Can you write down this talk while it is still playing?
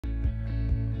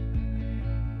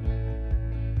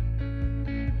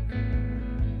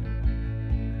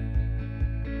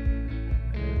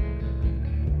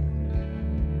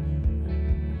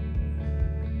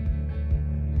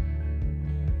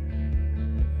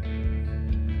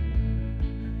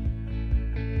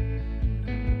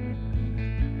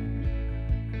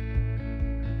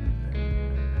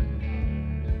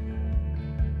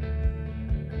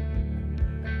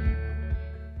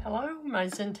my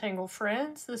Zentangle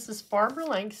friends. This is Barbara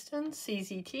Langston,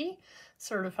 CZT,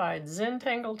 Certified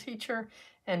Zentangle Teacher,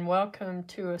 and welcome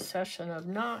to a session of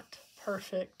Not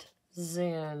Perfect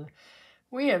Zen.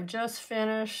 We have just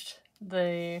finished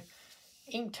the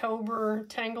Inktober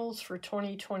tangles for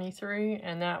 2023,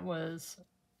 and that was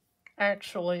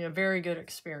actually a very good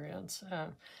experience.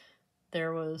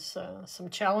 There was some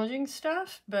challenging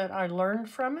stuff, but I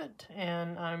learned from it,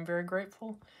 and I'm very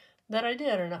grateful that I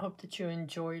did, and I hope that you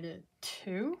enjoyed it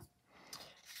too.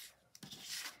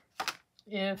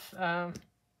 If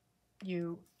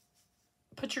you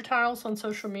put your tiles on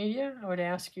social media, I would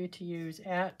ask you to use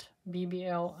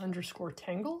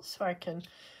 @BBL_tangles so I can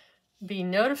be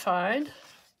notified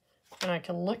and I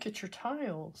can look at your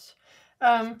tiles.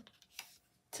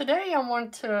 Today I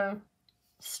want to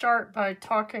start by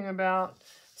talking about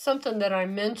something that I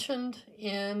mentioned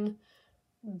in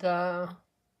the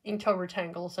Inktober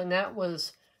tangles, and that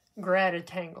was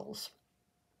GratitangleZ.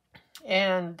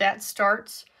 And that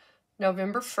starts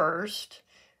November 1st,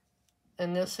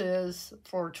 and this is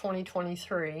for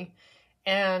 2023.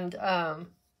 And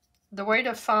the way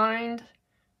to find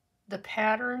the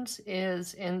patterns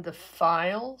is in the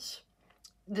files.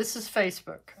 This is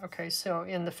Facebook. Okay, so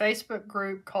in the Facebook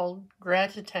group called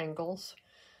GratitangleZ,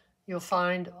 you'll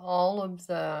find all of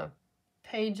the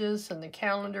pages and the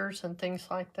calendars and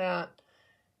things like that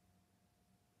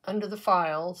under the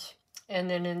files. And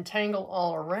then in Tangle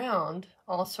All Around,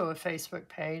 also a Facebook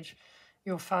page,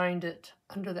 you'll find it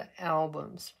under the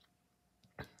albums.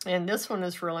 And this one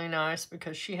is really nice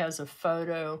because she has a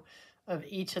photo of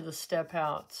each of the step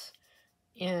outs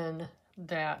in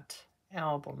that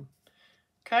album.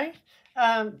 Okay,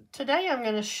 today I'm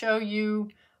going to show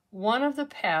you one of the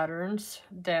patterns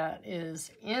that is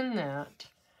in that,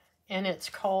 and it's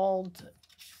called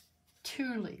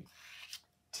Tuly.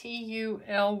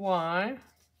 T-U-L-Y.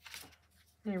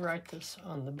 Let me write this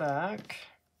on the back.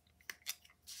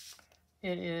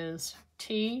 It is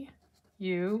T-U-L-Y,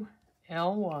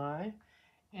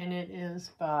 and it is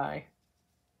by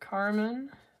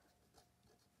Carmen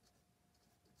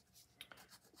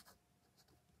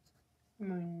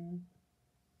Muniz,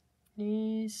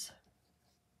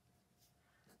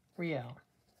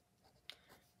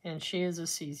 and she is a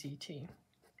CZT.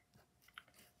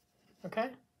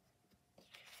 Okay?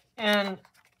 And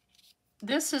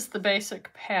this is the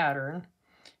basic pattern,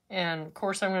 and of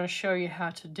course I'm going to show you how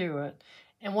to do it.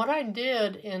 And what I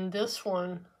did in this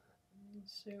one,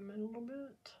 zoom in a little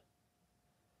bit,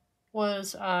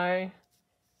 was I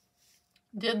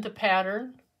did the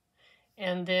pattern,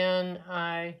 and then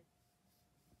I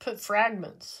put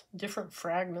fragments, different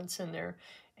fragments in there.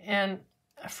 And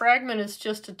a fragment is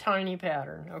just a tiny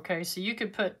pattern, okay? So you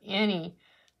could put any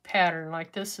pattern,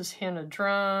 like this is henna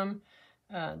drum,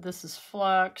 this is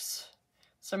flux.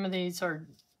 Some of these are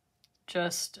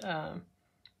just the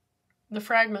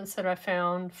fragments that I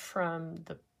found from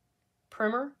the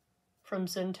primer from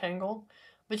Zentangle.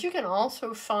 But you can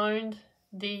also find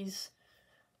these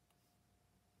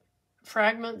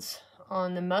fragments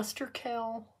on the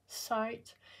Musterkel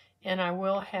site, and I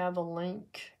will have a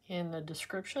link in the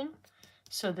description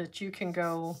so that you can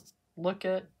go look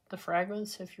at the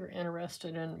fragments if you're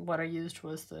interested. In what I used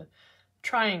was the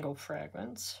triangle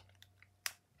fragments.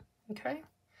 Okay,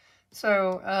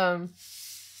 so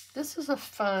this is a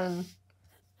fun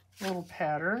little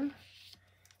pattern,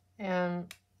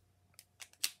 and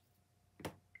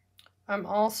I'm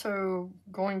also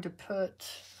going to put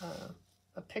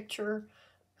a picture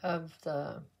of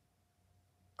the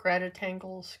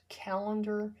GratitangleZ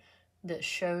calendar that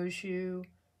shows you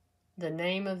the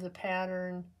name of the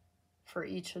pattern for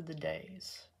each of the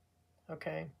days.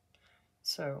 Okay,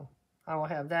 so I will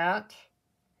have that,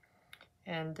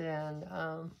 and then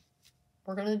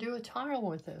we're going to do a tile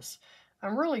with this.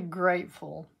 I'm really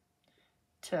grateful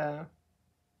to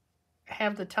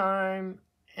have the time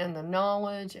and the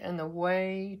knowledge and the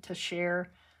way to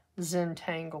share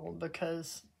Zentangle,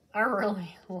 because I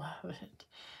really love it.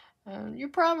 You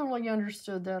probably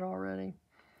understood that already.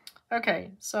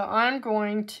 Okay, so I'm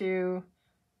going to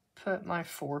put my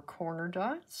 4 corner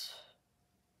dots.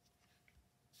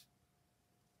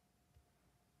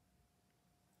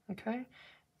 Okay,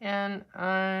 and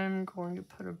I'm going to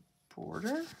put a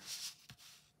border.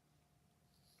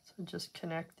 So just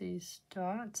connect these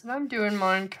dots. And I'm doing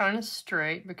mine kind of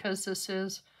straight because this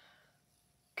is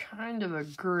kind of a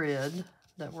grid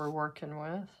that we're working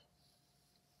with.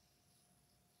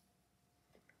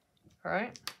 All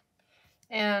right,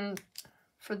 and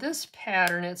for this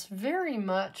pattern, it's very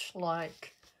much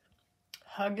like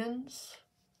Huggins,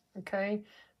 okay?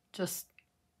 Just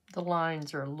the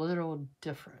lines are a little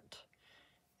different.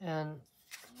 And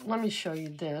let me show you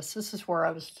this. This is where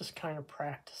I was just kind of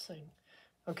practicing.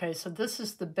 Okay, so this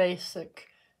is the basic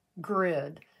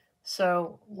grid.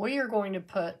 So we are going to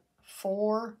put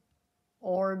 4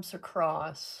 orbs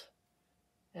across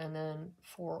and then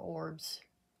 4 orbs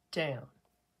down.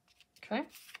 Okay?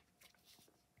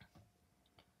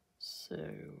 So,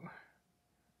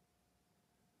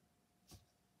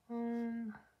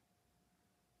 1,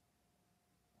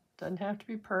 doesn't have to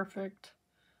be perfect.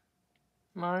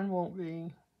 Mine won't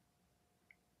be.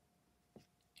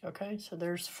 Okay, so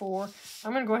there's 4.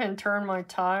 I'm going to go ahead and turn my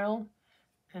tile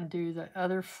and do the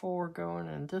other 4 going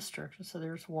in this direction. So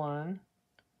there's 1,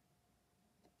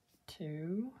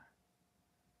 2,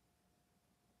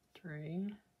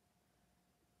 3,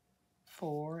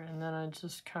 4, and then I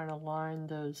just kind of line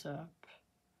those up.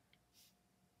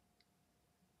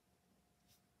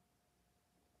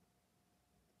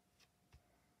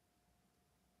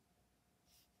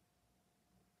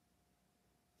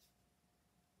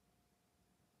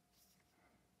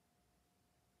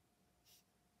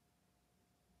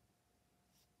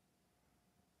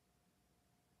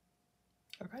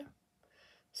 Okay,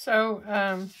 so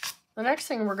the next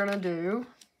thing we're going to do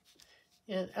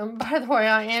is, and by the way,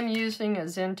 I am using a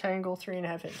Zentangle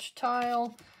 3.5 inch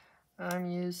tile. I'm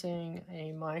using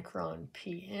a Micron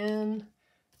PN.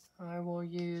 I will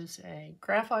use a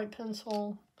graphite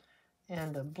pencil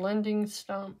and a blending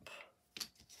stump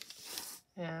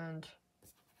and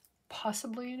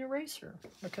possibly an eraser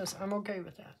because I'm okay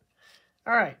with that.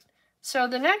 All right, so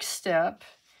the next step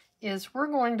is we're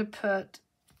going to put,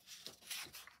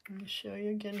 let me show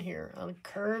you again here, a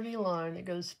curvy line that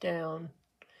goes down,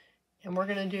 and we're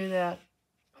going to do that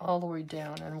all the way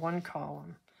down in one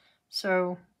column.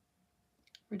 So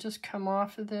we just come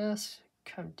off of this,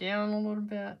 come down a little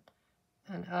bit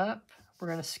and up. We're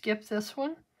going to skip this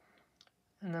one,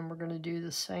 and then we're going to do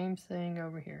the same thing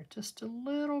over here, just a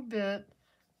little bit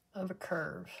of a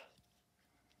curve.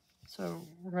 So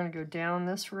we're going to go down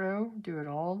this row, do it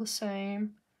all the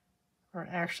same, or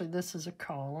actually this is a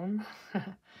column.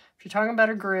 If you're talking about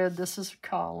a grid, this is a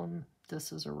column,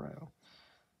 this is a row.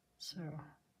 So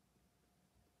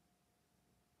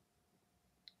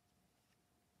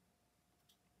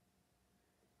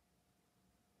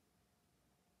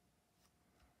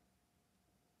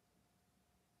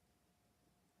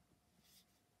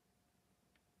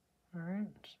all right,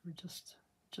 so we're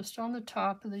just on the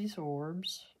top of these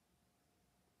orbs.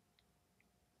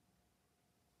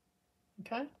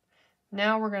 Okay,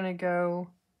 now we're going to go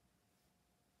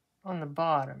on the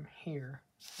bottom here.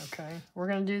 Okay, we're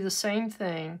going to do the same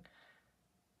thing,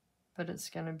 but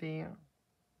it's going to be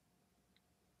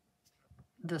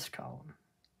this column.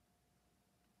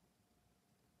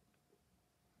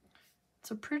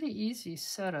 It's a pretty easy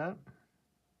setup.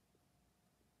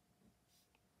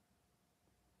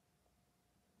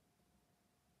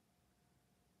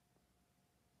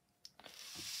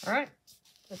 All right,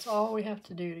 that's all we have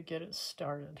to do to get it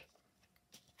started.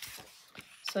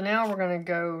 So now we're going to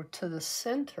go to the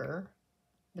center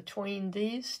between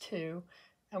these two,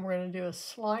 and we're going to do a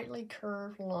slightly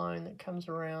curved line that comes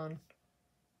around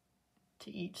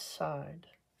to each side,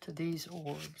 to these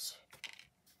orbs.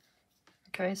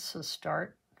 Okay, so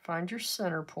find your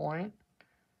center point,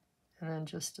 and then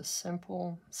just a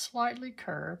simple, slightly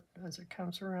curved as it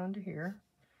comes around to here.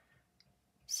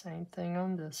 Same thing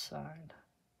on this side.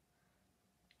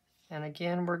 And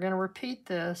again, we're going to repeat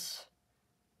this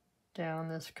down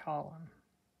this column.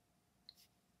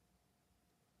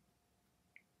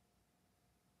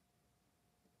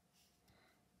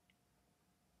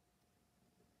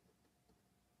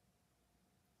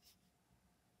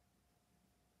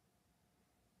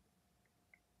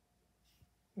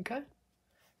 Okay,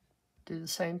 do the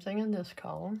same thing in this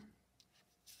column.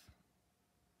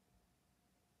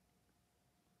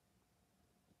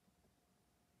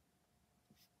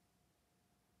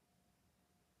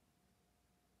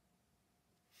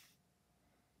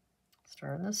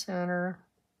 Start in the center,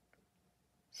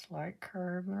 slight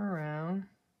curve and around.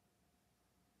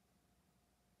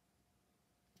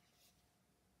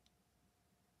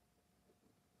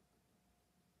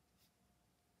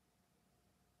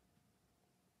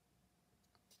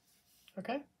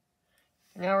 Okay,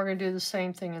 now we're going to do the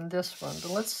same thing in this one,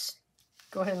 but let's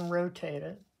go ahead and rotate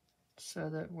it so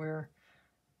that we're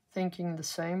thinking the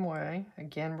same way.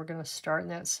 Again, we're going to start in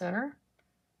that center,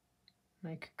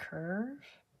 make a curve,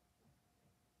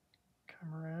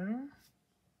 come around,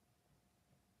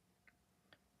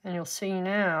 and you'll see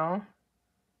now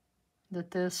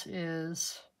that this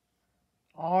is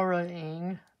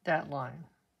auraing that line.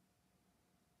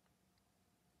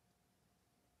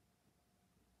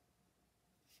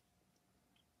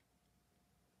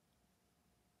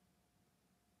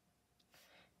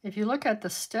 if you look at the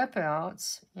step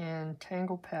outs in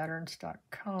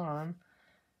tanglepatterns.com,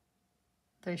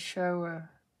 they show a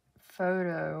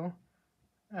photo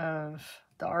of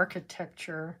the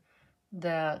architecture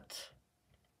that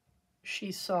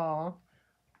she saw,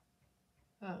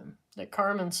 that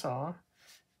Carmen saw,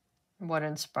 and what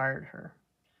inspired her.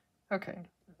 Okay,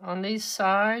 on these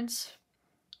sides,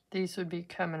 these would be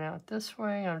coming out this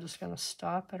way. I'm just going to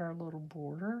stop at our little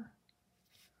border.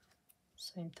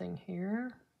 Same thing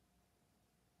here.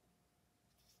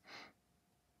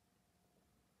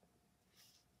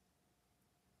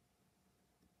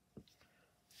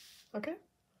 Okay,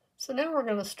 so now we're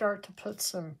going to start to put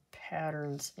some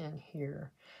patterns in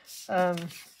here. The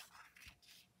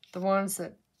ones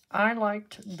that I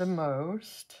liked the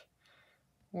most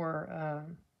were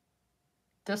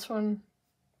this one,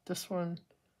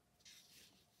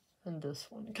 and this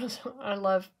one, because I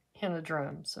love henna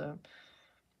drum. So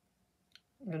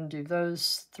I'm going to do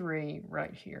those three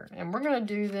right here. And we're going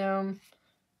to do them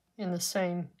in the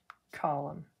same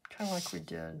column, kind of like we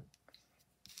did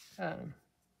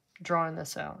drawing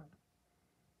this out.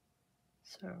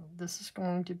 So this is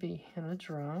going to be henna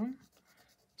drum.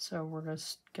 So we're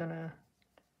just going to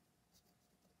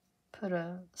put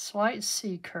a slight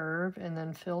C curve and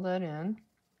then fill that in.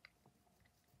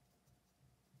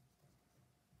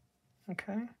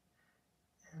 Okay.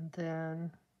 And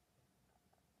then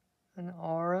an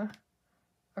aura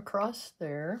across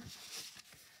there.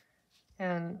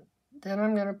 And then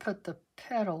I'm going to put the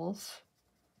petals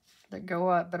that go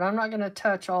up, but I'm not going to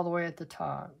touch all the way at the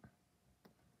top.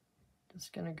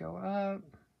 Just going to go up.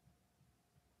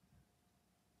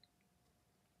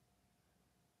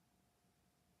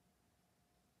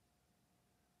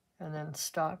 And then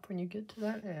stop when you get to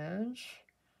that edge.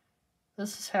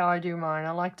 This is how I do mine.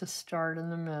 I like to start in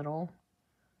the middle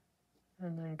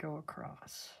and then go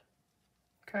across.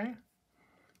 Okay?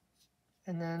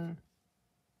 And then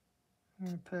I'm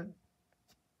going to put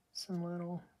some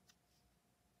little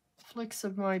flicks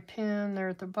of my pen there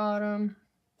at the bottom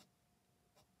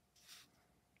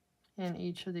in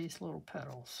each of these little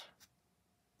petals.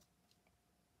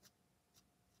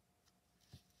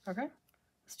 Okay?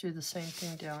 Let's do the same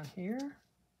thing down here.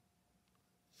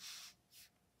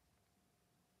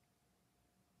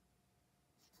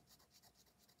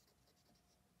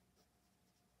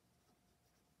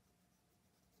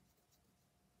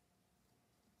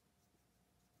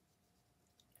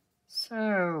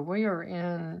 So we are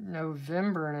in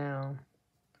November now.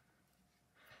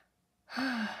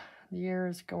 The year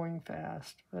is going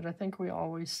fast, but I think we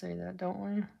always say that, don't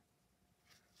we?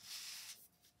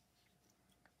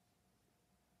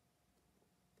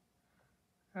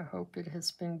 I hope it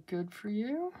has been good for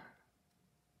you.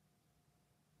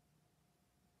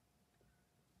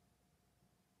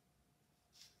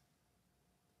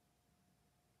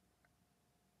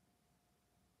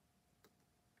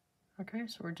 Okay,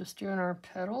 so we're just doing our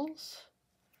petals.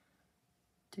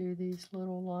 Do these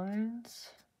little lines.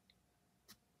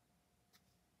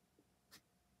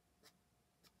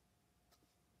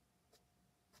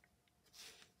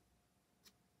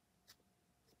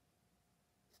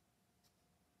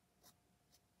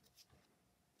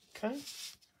 Okay,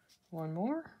 one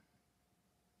more.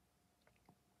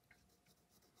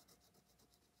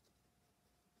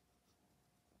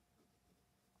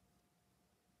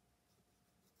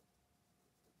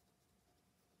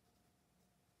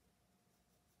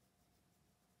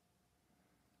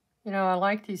 You know, I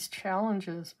like these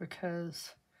challenges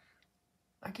because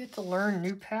I get to learn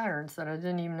new patterns that I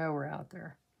didn't even know were out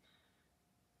there.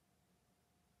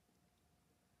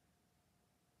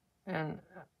 And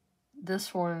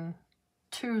this one,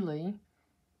 Tuly,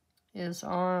 is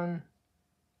on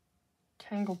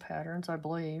Tangle Patterns, I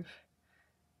believe.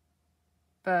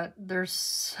 But there's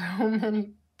so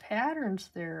many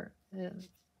patterns there,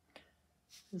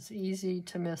 it's easy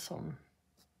to miss them.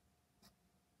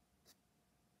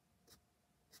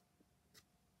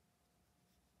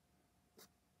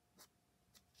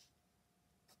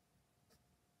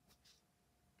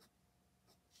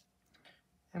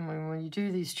 And when you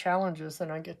do these challenges, then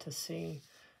I get to see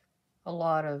a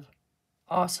lot of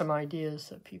awesome ideas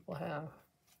that people have.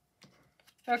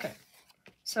 Okay,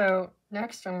 so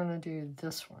next I'm going to do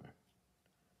this one.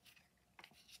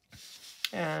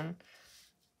 And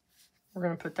we're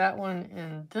going to put that one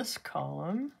in this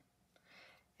column.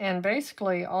 And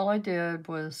basically all I did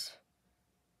was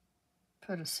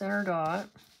put a center dot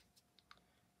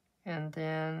and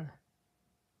then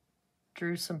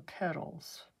drew some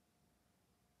petals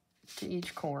to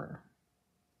each corner.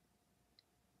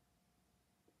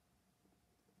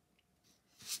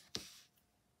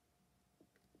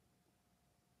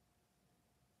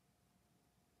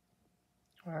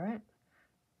 All right,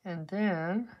 and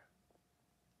then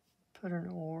put an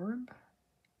orb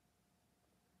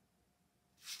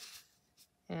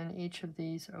in each of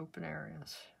these open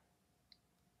areas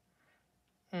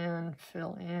and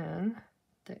fill in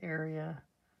the area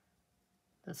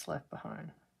that's left behind,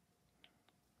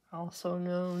 also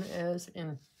known as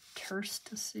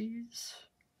interstices.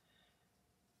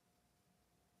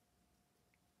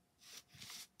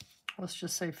 Let's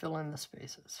just say fill in the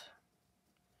spaces.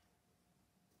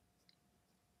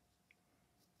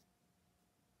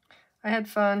 I had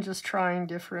fun just trying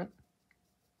different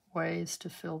ways to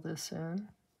fill this in.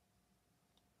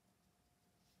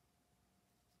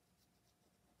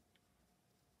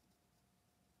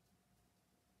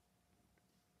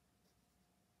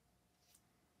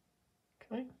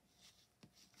 Okay.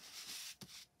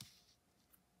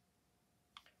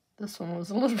 This one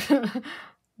was a little bit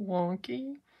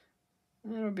wonky.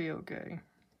 It'll be okay.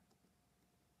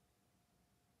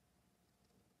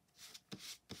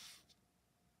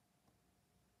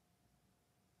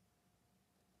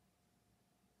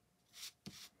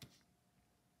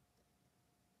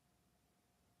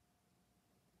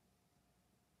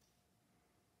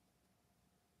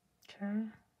 Okay,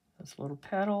 those little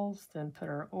petals, then put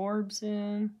our orbs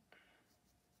in.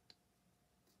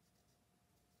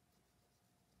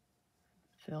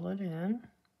 Fill it in.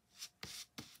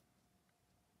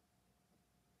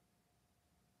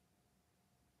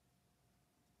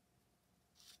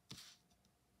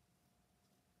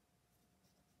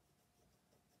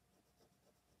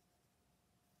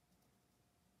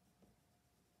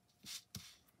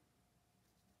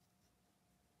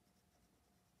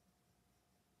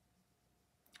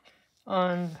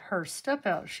 On her step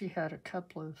out, she had a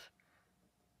couple of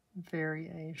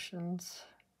variations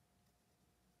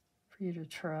for you to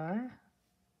try.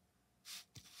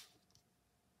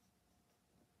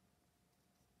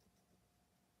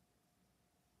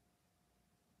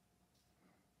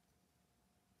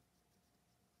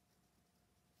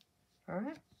 All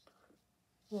right,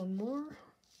 one more.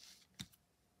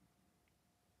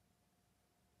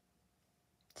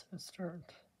 So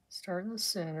start in the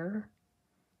center.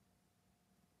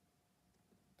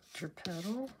 Put your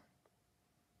petal.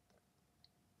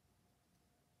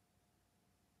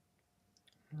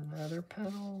 Another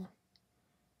petal.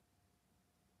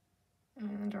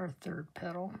 And our third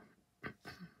petal.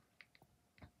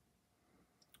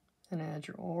 And add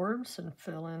your orbs and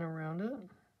fill in around it.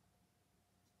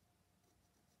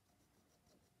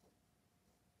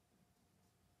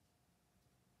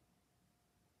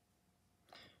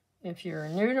 If you're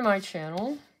new to my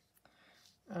channel,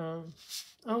 oh,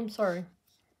 I'm sorry.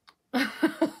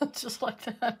 Just like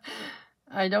that.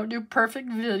 I don't do perfect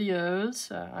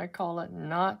videos. I call it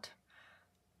not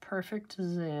perfect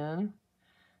Zen.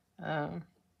 I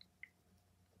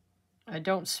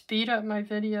don't speed up my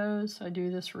videos. I do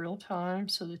this real time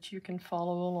so that you can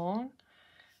follow along.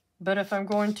 But if I'm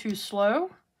going too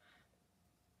slow,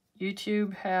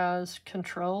 YouTube has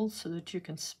controls so that you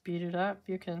can speed it up.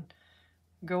 You can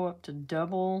go up to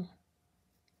double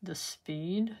the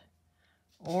speed,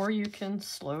 or you can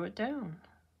slow it down.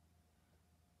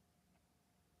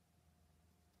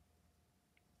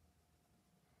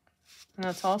 And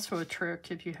that's also a trick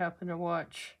if you happen to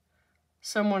watch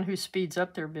someone who speeds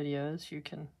up their videos. You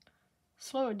can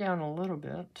slow it down a little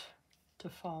bit to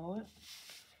follow it.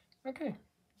 Okay,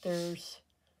 there's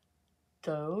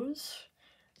those.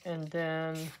 And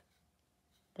then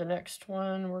the next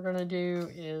one we're going to do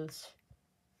is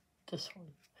this one.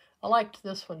 I liked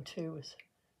this one too with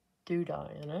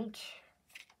doodah in it.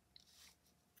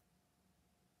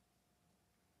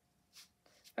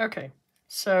 Okay,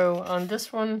 so on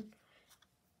this one,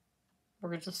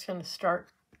 we're just going to start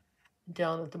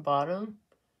down at the bottom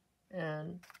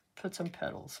and put some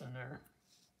petals in there.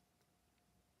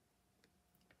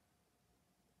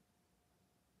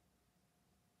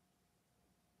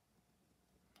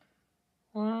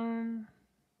 One,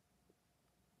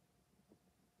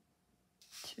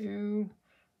 two,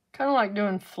 kind of like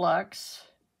doing flux,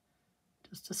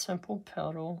 just a simple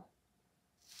petal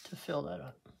to fill that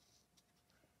up.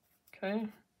 Okay,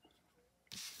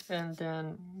 and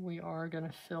then we are going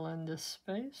to fill in this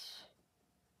space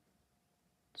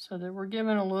so that we're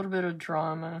giving a little bit of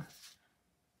drama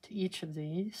to each of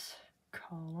these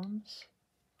columns.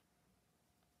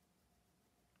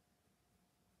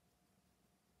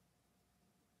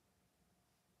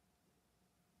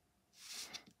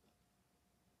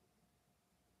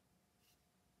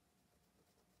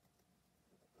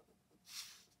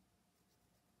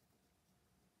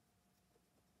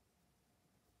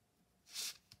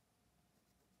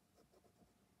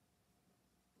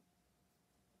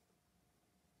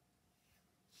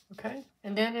 Okay,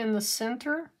 and then in the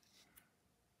center,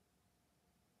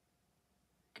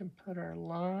 we can put our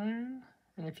line,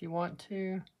 and if you want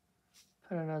to,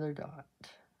 put another dot,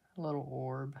 a little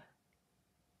orb.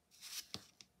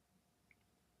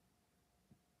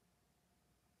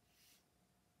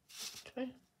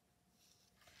 Okay.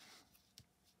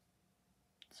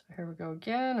 So here we go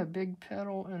again, a big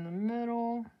petal in the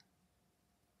middle.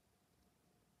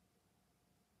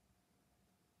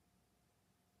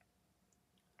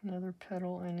 Another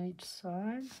petal in each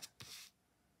side.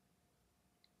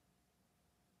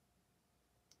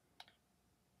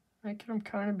 Making them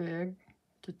kind of big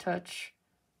to touch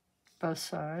both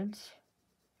sides.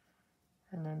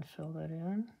 And then fill that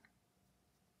in.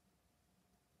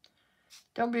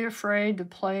 Don't be afraid to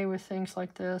play with things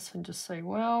like this and just say,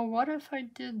 well, what if I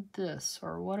did this?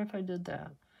 Or what if I did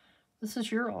that? This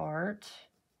is your art.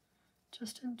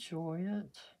 Just enjoy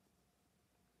it.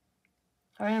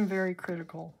 I am very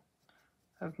critical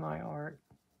of my art.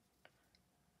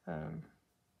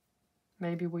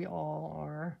 Maybe we all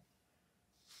are.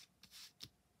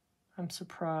 I'm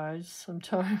surprised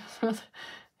sometimes with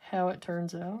how it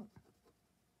turns out.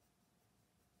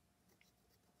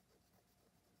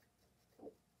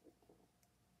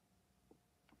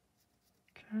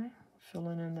 Okay,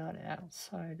 filling in that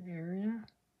outside area.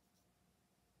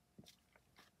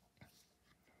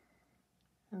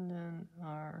 And then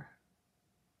our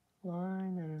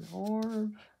line and an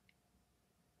orb.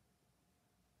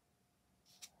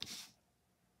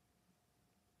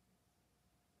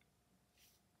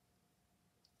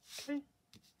 Okay,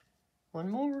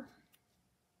 one more.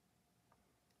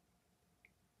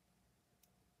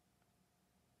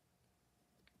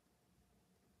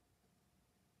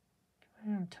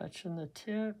 Okay, I'm touching the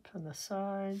tip and the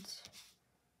sides.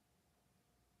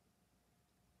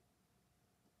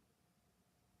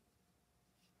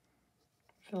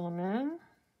 Fill them in.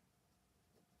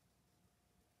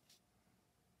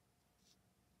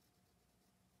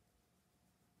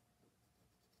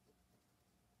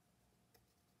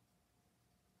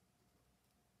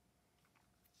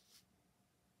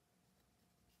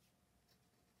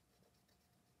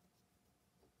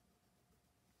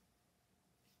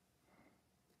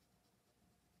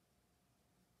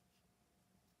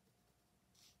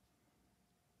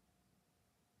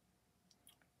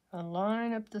 A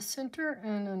line up the center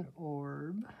and an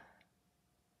orb.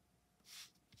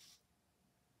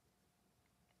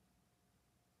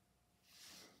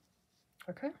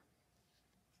 Okay.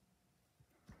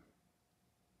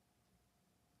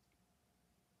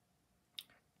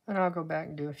 And I'll go back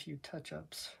and do a few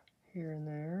touch-ups here and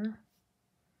there.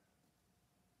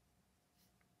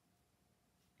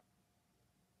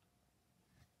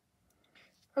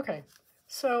 Okay,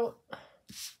 so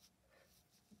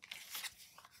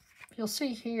you'll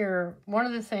see here, one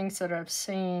of the things that I've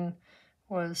seen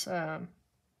was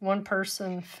one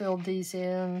person filled these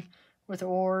in with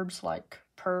orbs like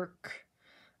perk,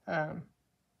 done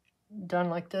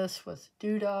like this with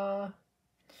doodah,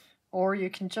 or you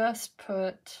can just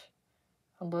put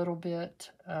a little bit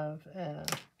of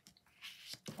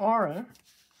aura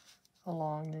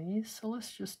along these. So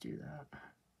let's just do that.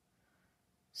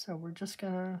 So we're just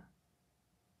gonna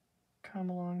come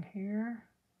along here,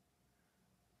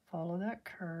 follow that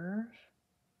curve.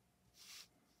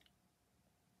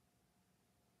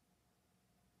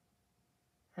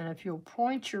 And if you'll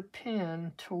point your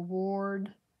pen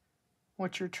toward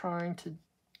what you're trying to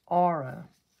aura,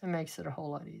 it makes it a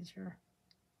whole lot easier.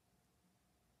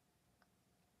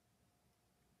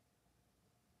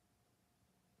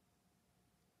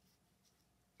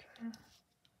 Okay,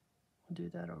 we'll do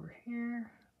that over here.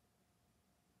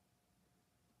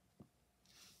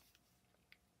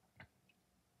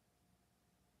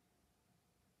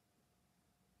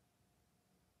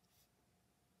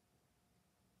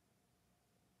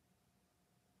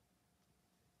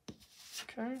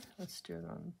 Okay, let's do it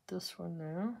on this one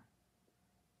now.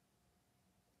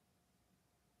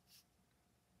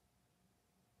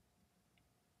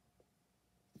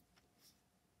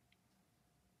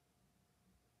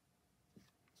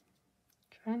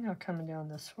 Okay, now coming down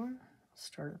this one,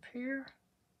 start up here.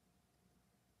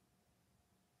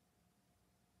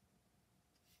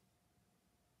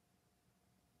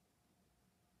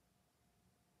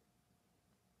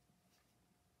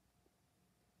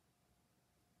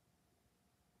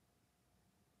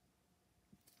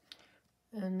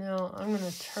 And now I'm going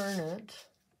to turn it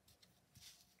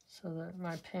so that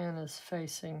my pen is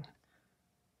facing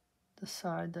the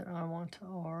side that I want to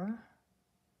aura.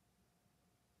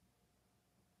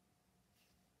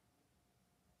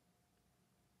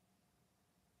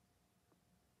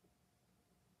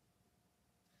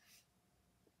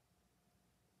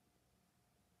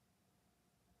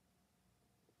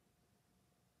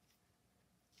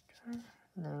 Okay.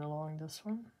 And then along this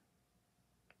one.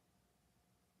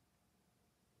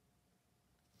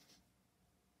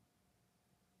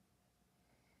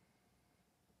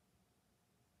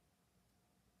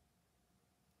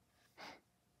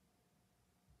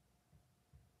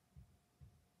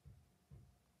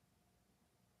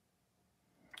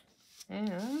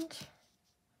 And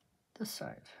this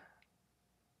side.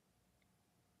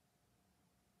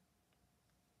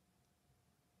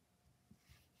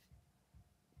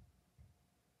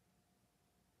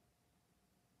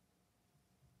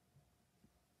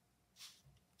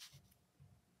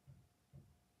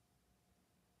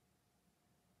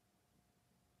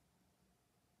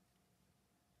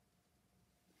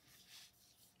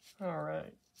 All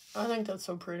right. I think that's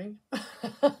so pretty.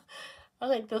 I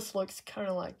think this looks kind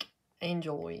of like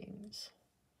angel wings.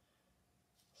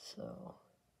 So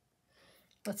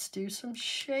let's do some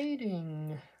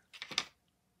shading.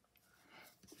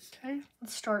 Okay,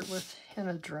 let's start with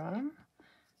henna drum.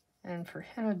 And for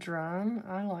henna drum,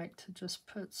 I like to just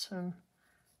put some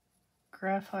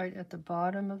graphite at the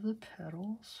bottom of the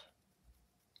petals.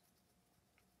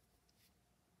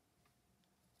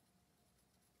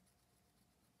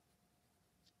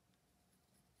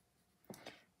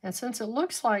 And since it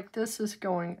looks like this is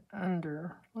going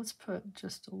under, let's put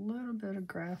just a little bit of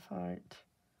graphite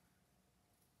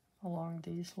along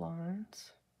these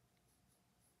lines.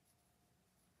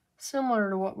 Similar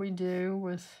to what we do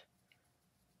with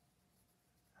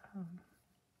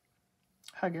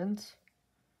Huggins.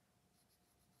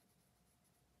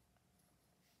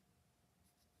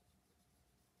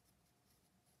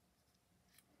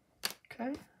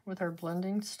 Okay, with our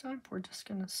blending stump, we're just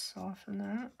going to soften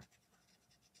that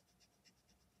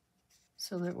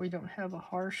so that we don't have a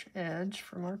harsh edge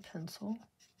from our pencil.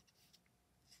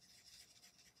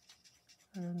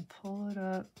 And then pull it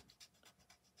up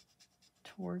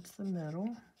towards the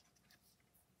middle.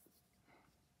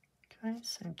 Okay,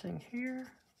 same thing here.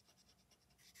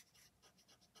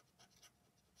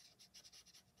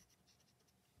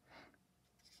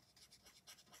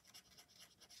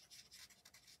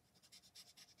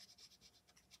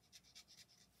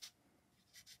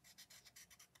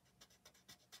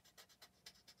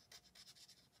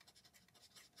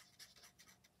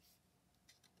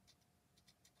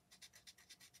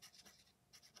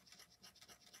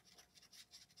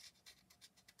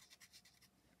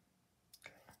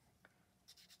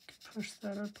 Push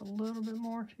that up a little bit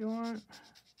more if you want.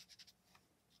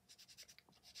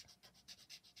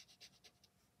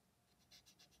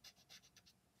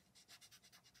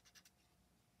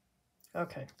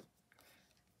 Okay.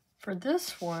 For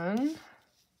this one,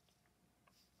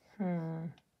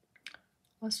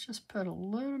 let's just put a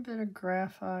little bit of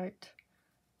graphite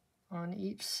on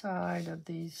each side of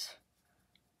these,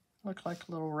 look like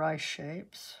little rice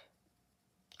shapes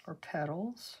or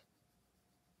petals.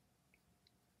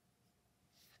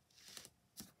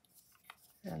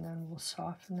 And then we'll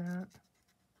soften that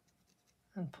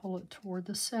and pull it toward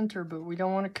the center, but we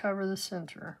don't want to cover the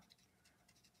center.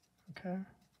 Okay,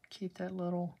 keep that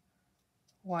little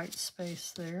white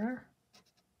space there.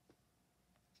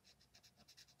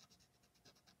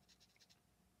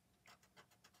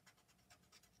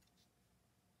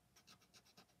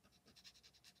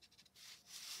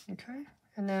 Okay,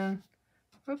 and then,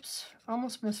 oops,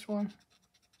 almost missed one.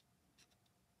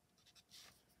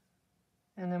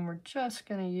 And then we're just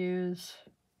going to use,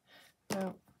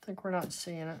 no, I think we're not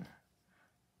seeing it.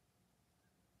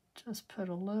 Just put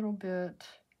a little bit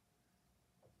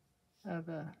of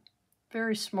a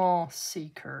very small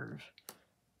C curve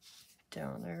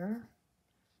down there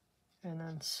and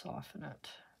then soften it.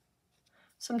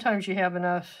 Sometimes you have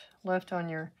enough left on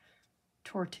your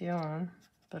tortillon,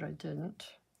 but I didn't.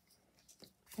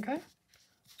 Okay,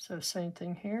 so same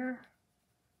thing here.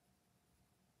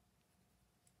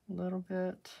 A little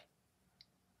bit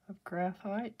of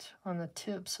graphite on the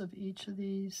tips of each of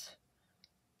these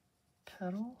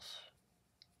petals.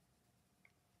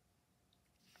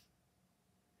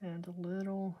 And a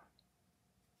little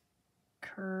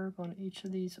curve on each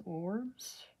of these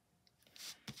orbs.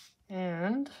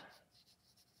 And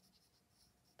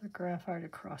the graphite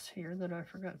across here that I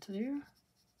forgot to do.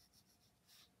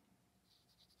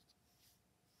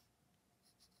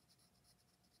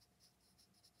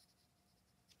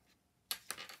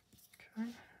 Okay.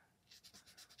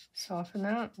 Soften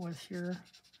that with your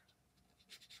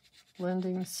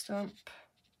blending stump.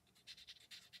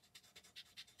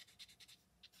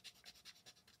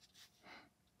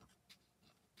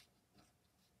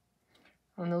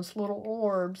 On those little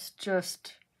orbs,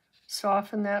 just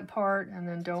soften that part and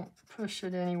then don't push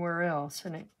it anywhere else,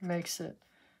 and it makes it,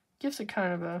 gives it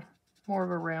kind of a more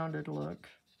of a rounded look.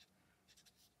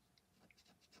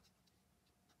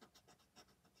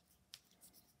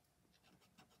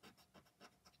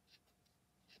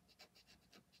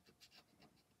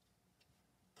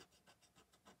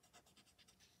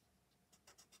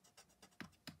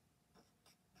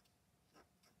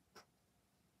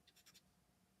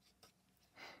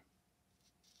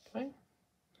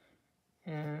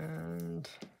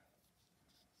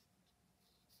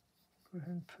 Go ahead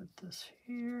and put this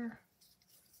here.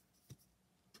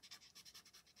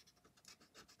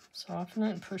 Soften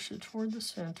it and push it toward the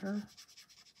center.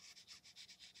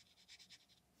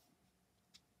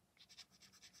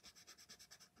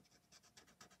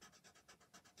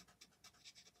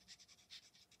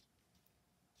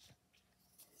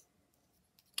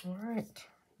 All right,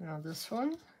 now this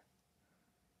one.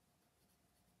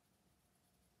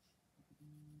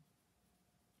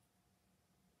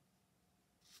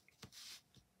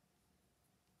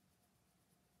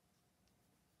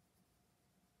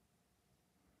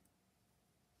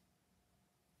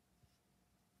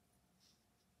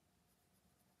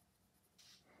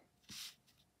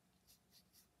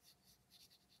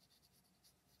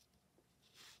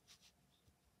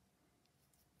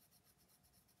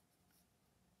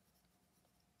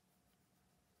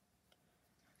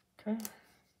 Okay.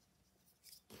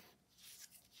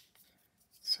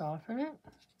 Soften it.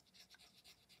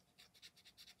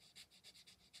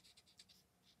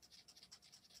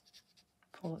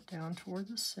 Pull it down toward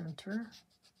the center.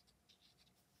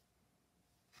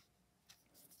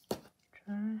 Okay.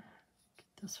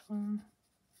 Get this one.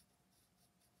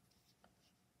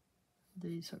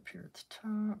 These up here at the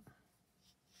top.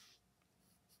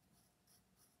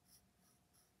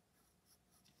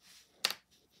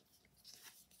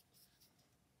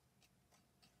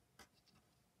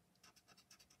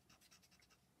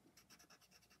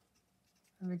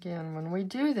 And again, when we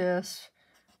do this,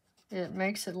 it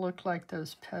makes it look like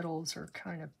those petals are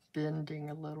kind of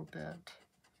bending a little bit.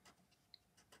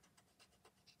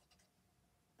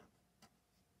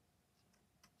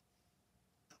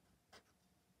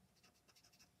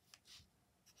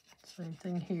 Same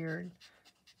thing here.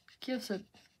 It gives it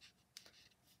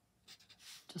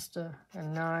just a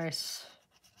nice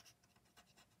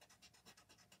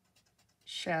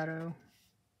shadow.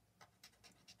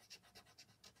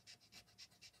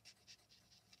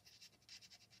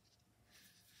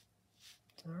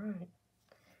 All right.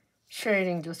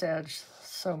 Shading just adds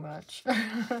so much.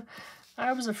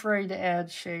 I was afraid to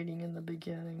add shading in the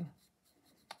beginning,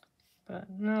 but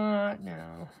not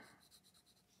now,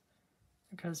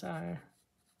 because I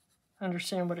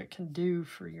understand what it can do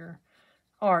for your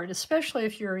art, especially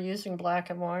if you're using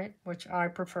black and white, which I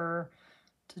prefer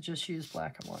to just use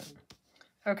black and white.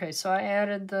 Okay, so I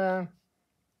added the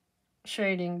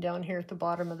shading down here at the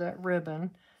bottom of that ribbon.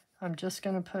 I'm just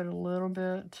going to put a little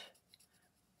bit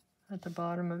at the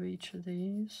bottom of each of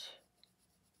these.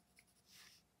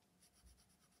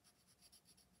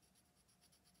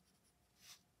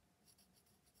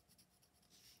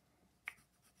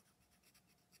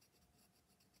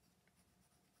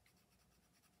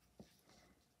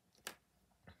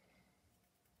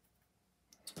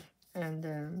 And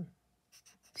then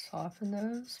soften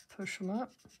those, push them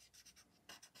up,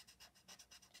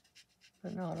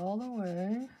 but not all the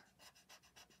way.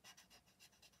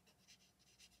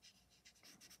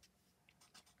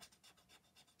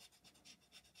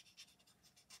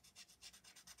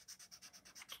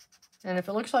 And if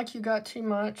it looks like you got too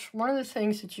much, one of the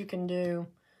things that you can do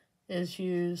is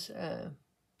use a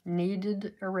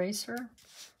kneaded eraser.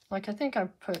 Like I think I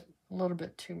put a little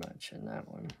bit too much in that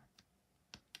one.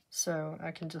 So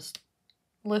I can just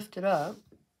lift it up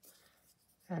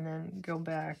and then go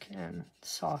back and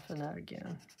soften that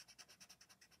again.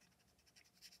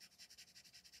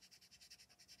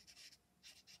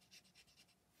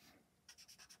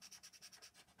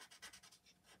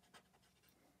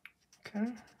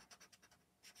 Okay.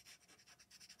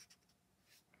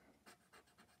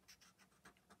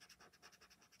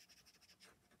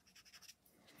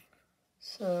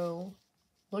 So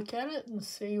look at it and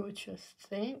see what you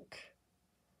think.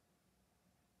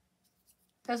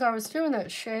 As I was doing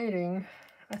that shading,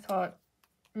 I thought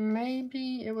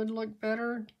maybe it would look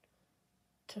better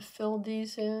to fill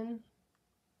these in,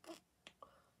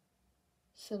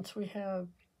 since we have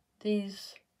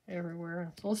these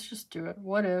everywhere. So let's just do it.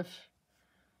 What if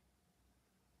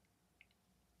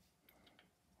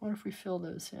we fill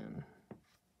those in?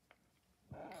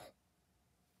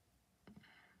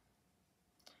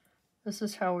 This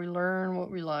is how we learn what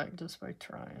we like, just by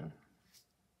trying.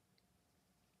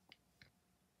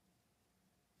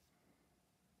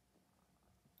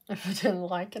 If I didn't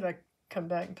like it, I'd come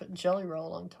back and put jelly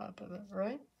roll on top of it,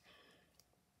 right?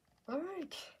 All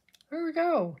right, there we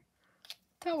go.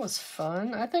 That was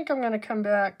fun. I think I'm going to come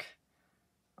back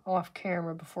off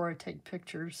camera before I take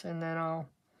pictures, and then I'll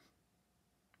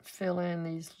fill in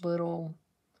these little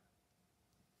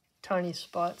tiny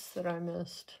spots that I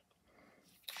missed.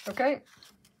 Okay.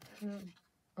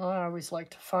 I always like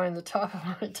to find the top of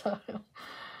my tile.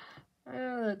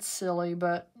 That's silly,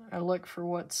 but I look for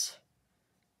what's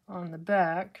on the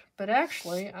back, but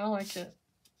actually I like it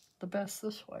the best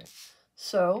this way.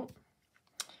 So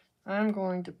I'm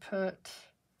going to put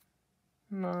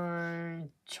my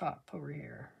chop over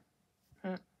here.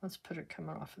 Let's put it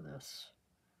coming off of this.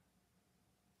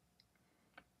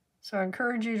 So I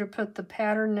encourage you to put the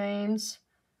pattern names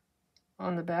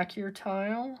on the back of your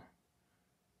tile.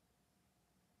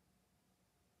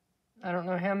 I don't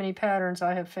know how many patterns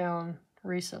I have found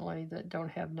recently that don't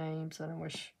have names, and I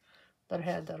wish that I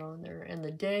had that on there. And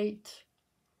the date.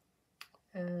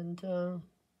 And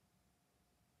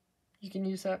you can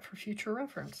use that for future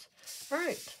reference. All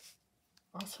right.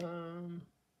 Awesome.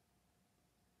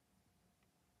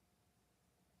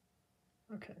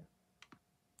 Okay.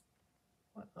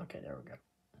 Okay, there we go.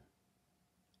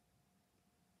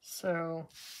 So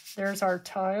there's our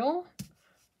tile.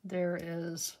 There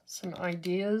is some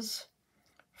ideas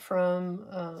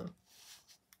from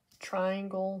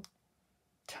triangle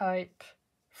type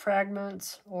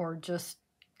fragments or just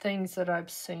things that I've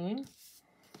seen.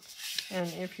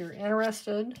 And if you're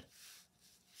interested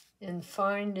in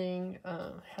finding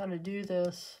how to do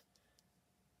this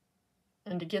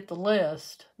and to get the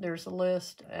list, there's a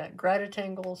list at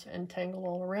GratitangleZ and Tangle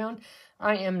All Around.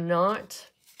 I am not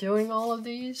doing all of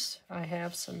these. I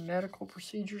have some medical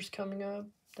procedures coming up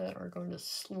that are going to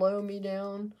slow me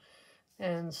down.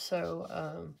 And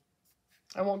so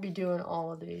I won't be doing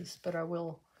all of these, but I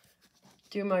will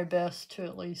do my best to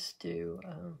at least do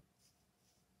a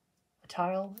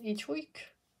tile each week.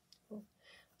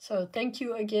 So thank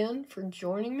you again for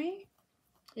joining me.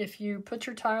 If you put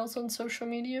your tiles on social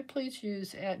media, please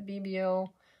use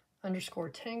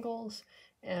 @BBL_tangles,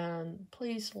 and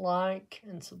please like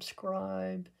and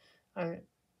subscribe. I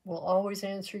will always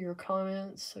answer your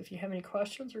comments. So if you have any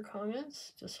questions or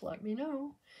comments, just let me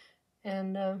know.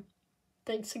 And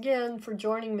thanks again for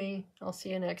joining me. I'll see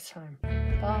you next time.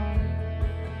 Bye.